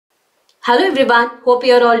Hello everyone, hope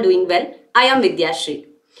you are all doing well. I am Vidyashree.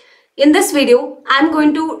 In this video, I am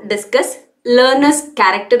going to discuss learners'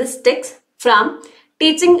 characteristics from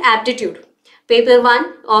Teaching Aptitude, Paper 1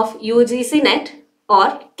 of UGC-NET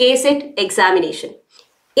or KSET examination.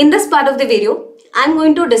 In this part of the video, I am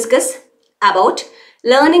going to discuss about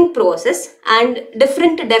learning process and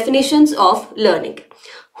different definitions of learning.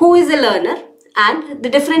 Who is a learner and the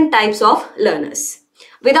different types of learners.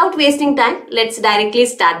 Without wasting time, let's directly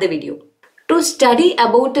start the video. To study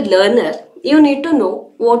about a learner, you need to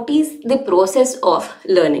know what is the process of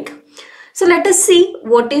learning. So let us see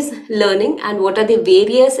what is learning and what are the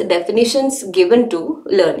various definitions given to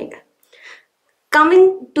learning.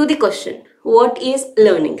 Coming to the question, what is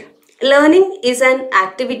learning? Learning is an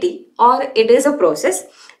activity or it is a process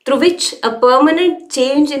through which a permanent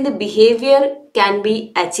change in the behavior can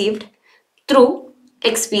be achieved through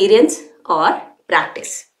experience or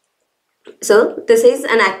practice. So this is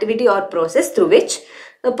an activity or process through which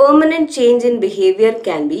a permanent change in behavior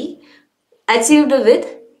can be achieved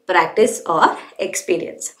with practice or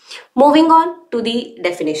experience. Moving on to the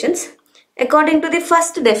definitions. According to the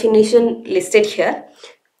first definition listed here,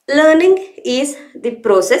 learning is the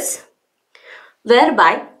process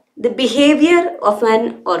whereby the behavior of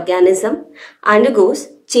an organism undergoes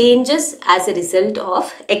changes as a result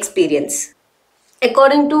of experience.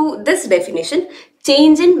 According to this definition,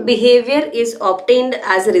 change in behavior is obtained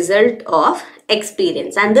as a result of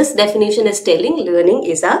experience, and this definition is telling learning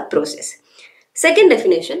is a process. Second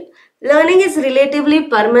definition, learning is relatively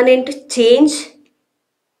permanent change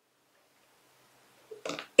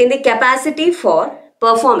in the capacity for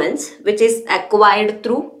performance which is acquired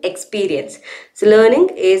through experience. So learning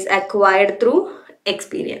is acquired through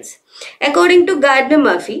experience. According to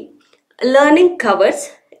Gardner-Murphy, learning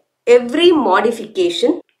covers every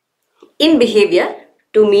modification in behavior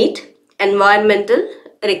to meet environmental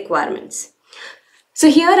requirements.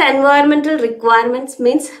 So here environmental requirements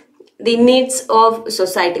means the needs of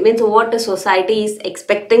society, means what a society is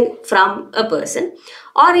expecting from a person,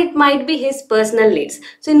 or it might be his personal needs.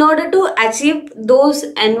 So in order to achieve those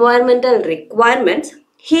environmental requirements,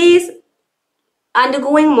 he is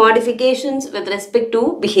undergoing modifications with respect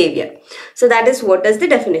to behavior. So that is what is the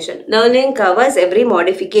definition. Learning covers every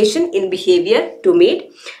modification in behavior to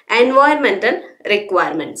meet environmental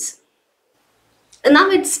requirements. Now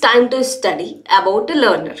it's time to study about a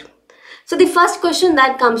learner. So the first question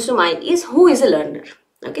that comes to mind is, who is a learner?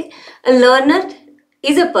 Okay, a learner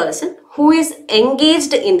is a person who is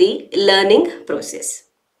engaged in the learning process.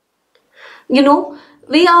 You know,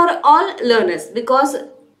 we are all learners because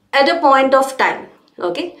at a point of time,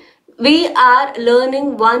 okay, we are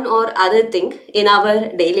learning one or other thing in our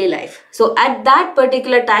daily life. So at that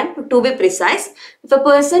particular time, to be precise, if a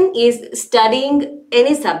person is studying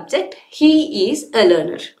any subject, he is a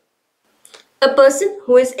learner. A person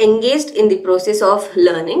who is engaged in the process of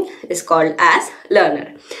learning is called as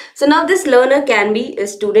learner. So now this learner can be a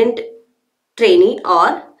student, trainee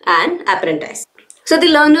or an apprentice. So the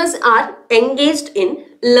learners are engaged in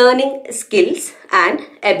learning skills and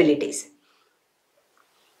abilities.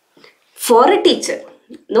 For a teacher,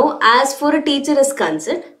 now as for a teacher is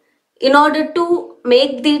concerned, in order to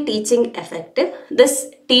make the teaching effective,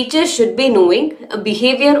 this teacher should be knowing a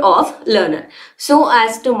behavior of learner so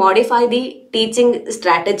as to modify the teaching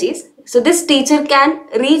strategies. So this teacher can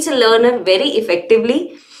reach a learner very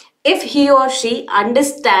effectively if he or she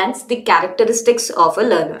understands the characteristics of a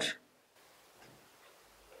learner.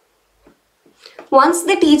 Once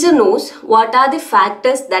the teacher knows what are the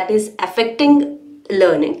factors that is affecting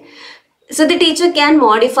learning, so the teacher can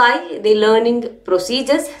modify the learning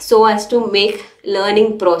procedures so as to make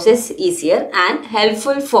learning process easier and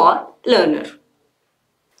helpful for learner.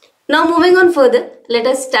 Now moving on further, let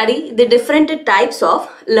us study the different types of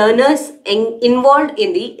learners involved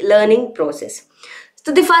in the learning process.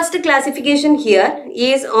 So the first classification here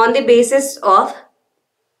is on the basis of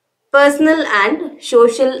personal and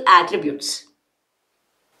social attributes.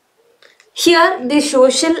 Here the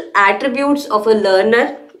social attributes of a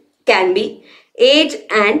learner can be age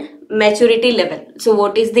and maturity level. So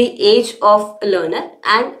what is the age of a learner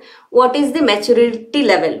and what is the maturity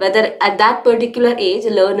level, whether at that particular age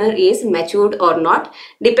learner is matured or not.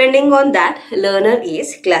 Depending on that, learner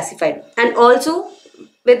is classified. And also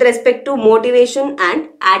with respect to motivation and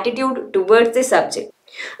attitude towards the subject,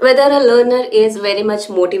 whether a learner is very much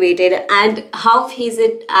motivated and how his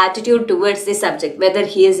attitude towards the subject, whether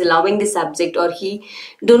he is loving the subject or he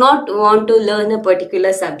do not want to learn a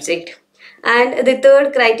particular subject. And the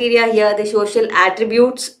third criteria here, the social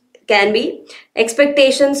attributes can be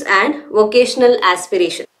expectations and vocational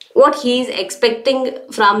aspiration. What he is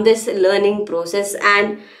expecting from this learning process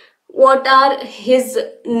and what are his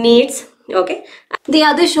needs. Okay. The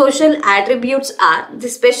other social attributes are the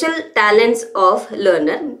special talents of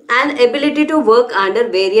learner and ability to work under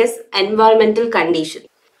various environmental conditions.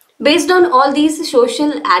 Based on all these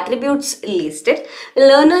social attributes listed,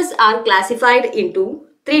 learners are classified into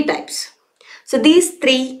three types. So these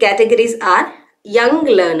three categories are young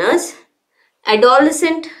learners,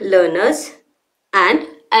 adolescent learners, and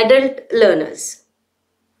adult learners.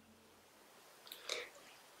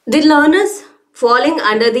 The learners falling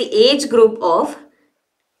under the age group of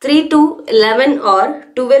 3 to 11 or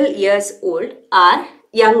 12 years old are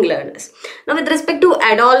young learners. Now with respect to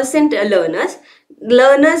adolescent learners,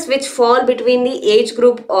 learners which fall between the age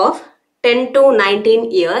group of 10 to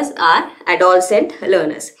 19 years are adolescent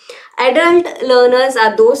learners. Adult learners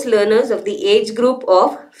are those learners of the age group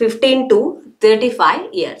of 15 to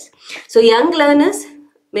 35 years. So young learners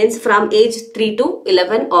means from age 3 to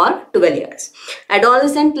 11 or 12 years.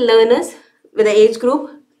 Adolescent learners with the age group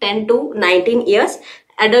 10 to 19 years.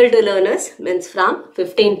 Adult learners means from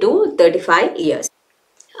 15 to 35 years.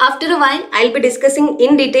 After a while, I'll be discussing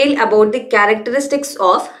in detail about the characteristics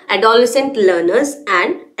of adolescent learners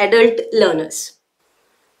and adult learners.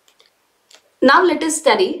 Now let us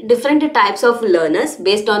study different types of learners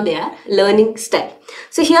based on their learning style.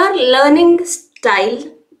 So here learning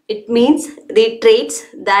style, it means the traits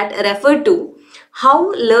that refer to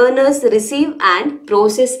how learners receive and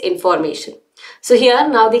process information. So here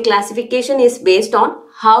now the classification is based on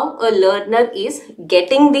how a learner is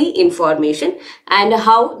getting the information and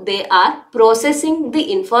how they are processing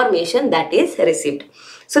the information that is received.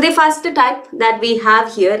 So the first type that we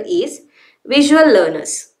have here is visual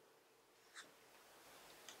learners.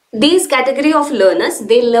 These category of learners,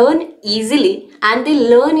 they learn easily and they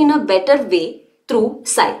learn in a better way through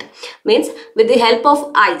sight. Means with the help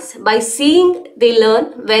of eyes. By seeing, they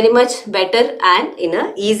learn very much better and in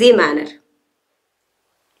a easy manner.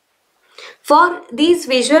 For these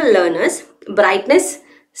visual learners, brightness,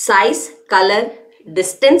 size, color,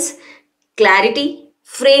 distance, clarity,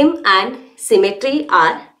 frame and symmetry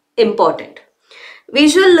are important.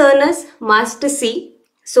 Visual learners must see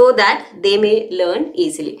so that they may learn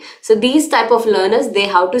easily. So these type of learners, they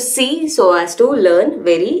have to see so as to learn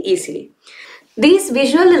very easily. These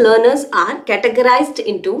visual learners are categorized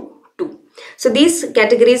into two. So these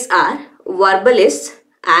categories are verbalists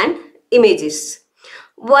and imagists.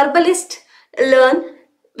 Verbalists learn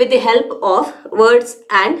with the help of words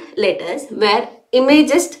and letters, where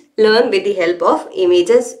imagists learn with the help of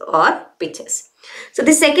images or pictures. So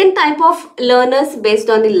the second type of learners based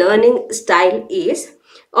on the learning style is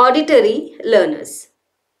auditory learners.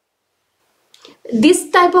 This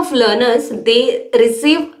type of learners, they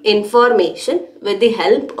receive information with the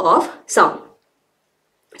help of sound.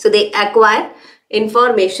 So they acquire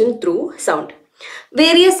information through sound.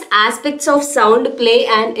 Various aspects of sound play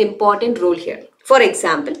an important role here. For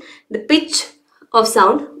example, the pitch of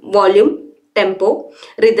sound, volume, tempo,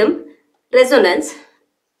 rhythm, resonance.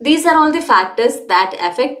 These are all the factors that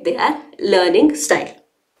affect their learning style.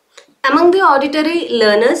 Among the auditory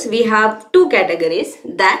learners, we have two categories,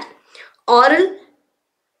 that oral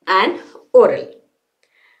and oral.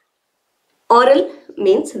 Oral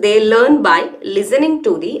means they learn by listening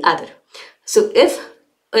to the other. So if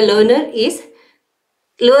a learner is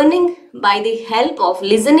learning by the help of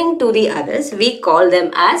listening to the others, we call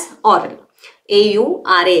them as oral.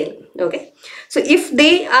 A-U-R-A-L. Okay. So if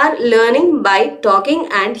they are learning by talking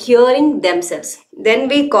and hearing themselves, then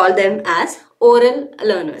we call them as oral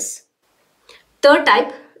learners. Third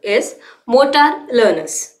type is motor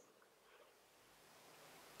learners.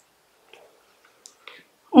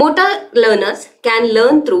 Motor learners can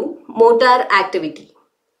learn through motor activity.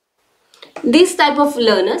 These type of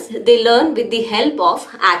learners, they learn with the help of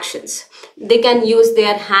actions. They can use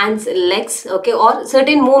their hands, legs, okay, or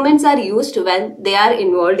certain movements are used when they are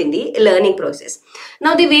involved in the learning process.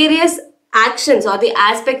 Now the various actions or the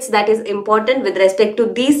aspects that is important with respect to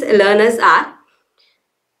these learners are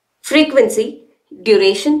frequency,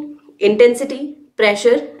 duration, intensity,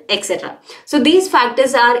 pressure, etc. So these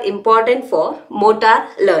factors are important for motor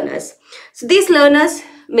learners. So these learners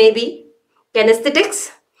may be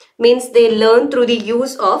kinesthetics, means they learn through the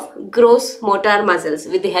use of gross motor muscles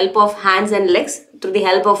with the help of hands and legs. Through the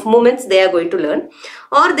help of movements they are going to learn.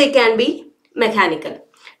 Or they can be mechanical,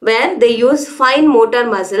 where they use fine motor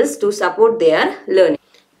muscles to support their learning.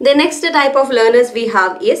 The next type of learners we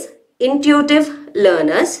have is intuitive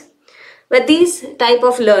learners, where these type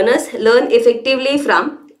of learners learn effectively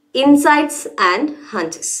from insights and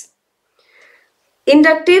hunches.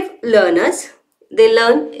 Inductive learners, they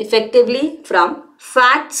learn effectively from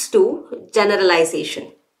facts to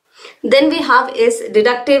generalization. Then we have is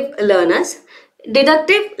deductive learners.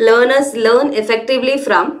 Deductive learners learn effectively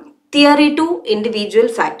from theory to individual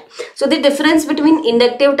fact. So the difference between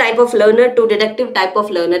inductive type of learner to deductive type of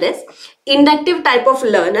learner is inductive type of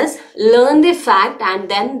learners learn the fact and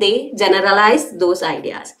then they generalize those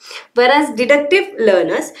ideas. Whereas deductive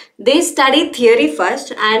learners, they study theory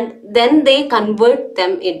first and then they convert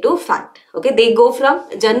them into fact. Okay, they go from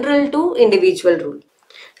general to individual rule.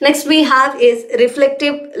 Next we have is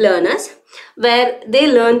reflective learners, where they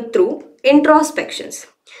learn through introspections.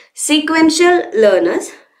 Sequential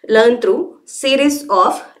learners learn through series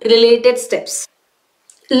of related steps.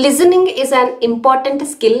 Listening is an important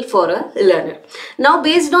skill for a learner. Now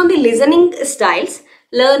based on the listening styles,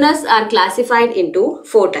 learners are classified into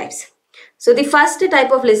 4 types. So the first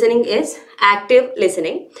type of listening is active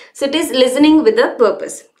listening. So it is listening with a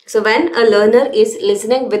purpose. So when a learner is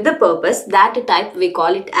listening with the purpose, that type we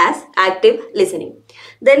call it as active listening.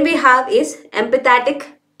 Then we have is empathetic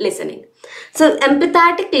listening. So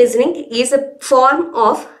empathetic listening is a form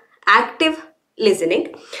of active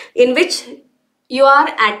listening in which you are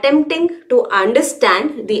attempting to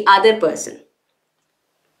understand the other person.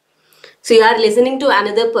 So you are listening to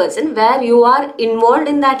another person where you are involved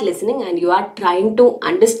in that listening and you are trying to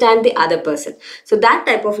understand the other person. So that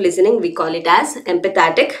type of listening we call it as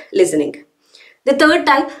empathetic listening. The third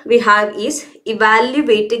type we have is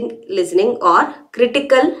evaluating listening or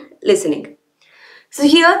critical listening. So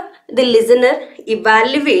here the listener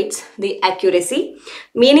evaluates the accuracy,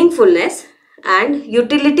 meaningfulness and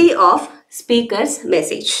utility of speaker's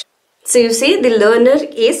message. So you see the learner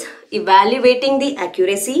is evaluating the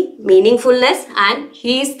accuracy, meaningfulness and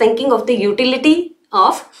he is thinking of the utility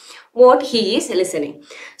of what he is listening.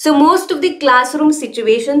 So most of the classroom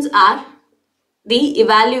situations are the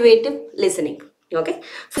evaluative listening. Okay.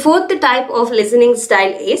 Fourth type of listening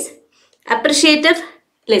style is appreciative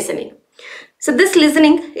listening. So this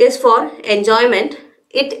listening is for enjoyment.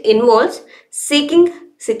 It involves seeking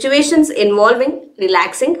situations involving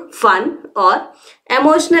relaxing, fun or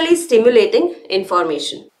emotionally stimulating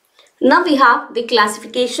information. Now we have the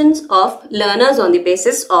classifications of learners on the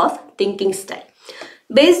basis of thinking style.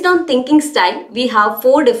 Based on thinking style, we have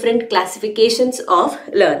 4 different classifications of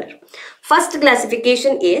learner. First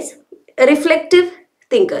classification is reflective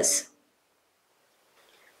thinkers.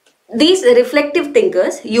 These reflective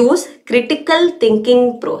thinkers use critical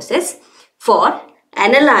thinking process for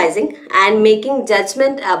analyzing and making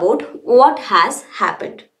judgment about what has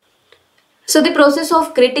happened. So the process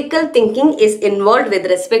of critical thinking is involved with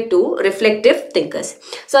respect to reflective thinkers.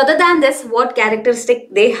 So other than this, what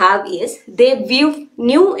characteristic they have is they view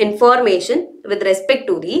new information with respect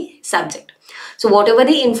to the subject. So whatever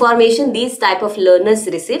the information these type of learners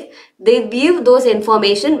receive, they view those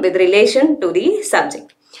information with relation to the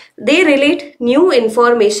subject. They relate new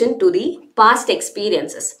information to the past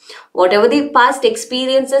experiences. Whatever the past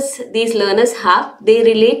experiences these learners have, they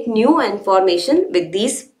relate new information with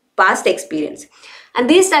these past experience. And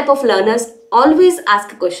these type of learners always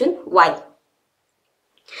ask a question, why?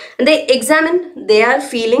 And they examine their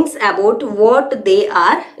feelings about what they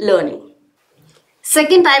are learning.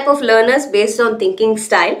 Second type of learners based on thinking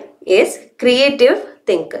style is creative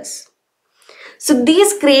thinkers. So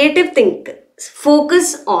these creative thinkers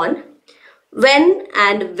focus on when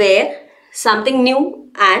and where something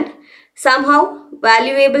new and somehow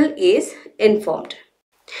valuable is informed.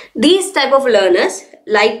 These type of learners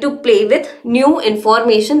like to play with new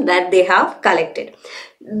information that they have collected.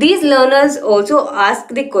 These learners also ask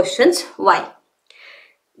the questions why.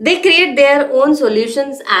 They create their own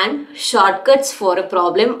solutions and shortcuts for a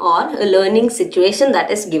problem or a learning situation that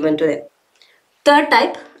is given to them. Third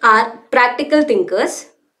type are practical thinkers.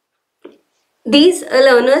 These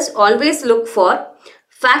learners always look for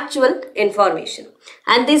factual information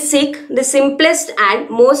and they seek the simplest and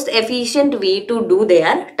most efficient way to do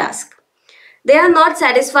their task. They are not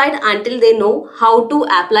satisfied until they know how to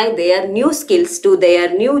apply their new skills to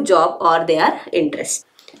their new job or their interest.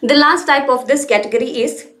 The last type of this category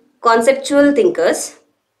is conceptual thinkers.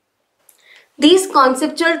 These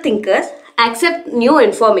conceptual thinkers accept new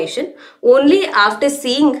information only after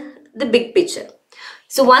seeing the big picture.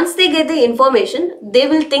 So once they get the information, they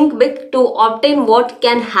will think big to obtain what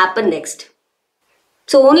can happen next.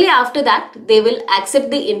 So only after that, they will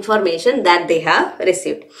accept the information that they have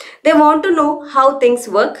received. They want to know how things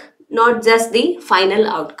work, not just the final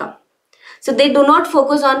outcome. So they do not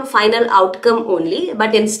focus on final outcome only,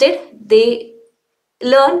 but instead they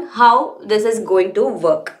learn how this is going to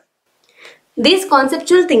work. These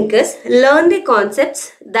conceptual thinkers learn the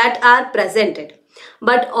concepts that are presented,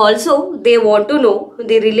 but also they want to know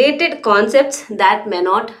the related concepts that may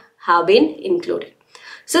not have been included.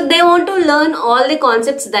 So they want to learn all the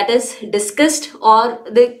concepts that is discussed or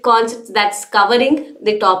the concepts that's covering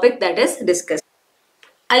the topic that is discussed.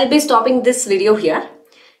 I'll be stopping this video here.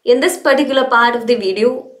 In this particular part of the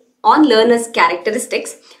video on learners'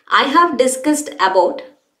 characteristics, I have discussed about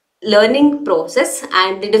learning process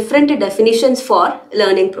and the different definitions for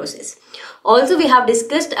learning process. Also, we have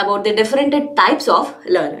discussed about the different types of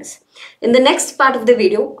learners. In the next part of the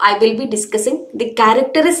video, I will be discussing the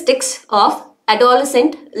characteristics of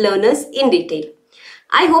adolescent learners in detail.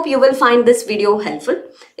 I hope you will find this video helpful.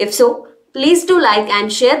 If so, please do like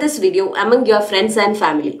and share this video among your friends and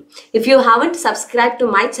family. If you haven't subscribed to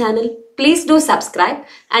my channel, please do subscribe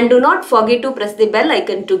and do not forget to press the bell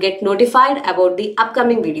icon to get notified about the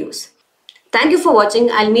upcoming videos. Thank you for watching.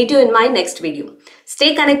 I'll meet you in my next video.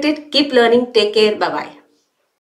 Stay connected, keep learning, take care, bye-bye.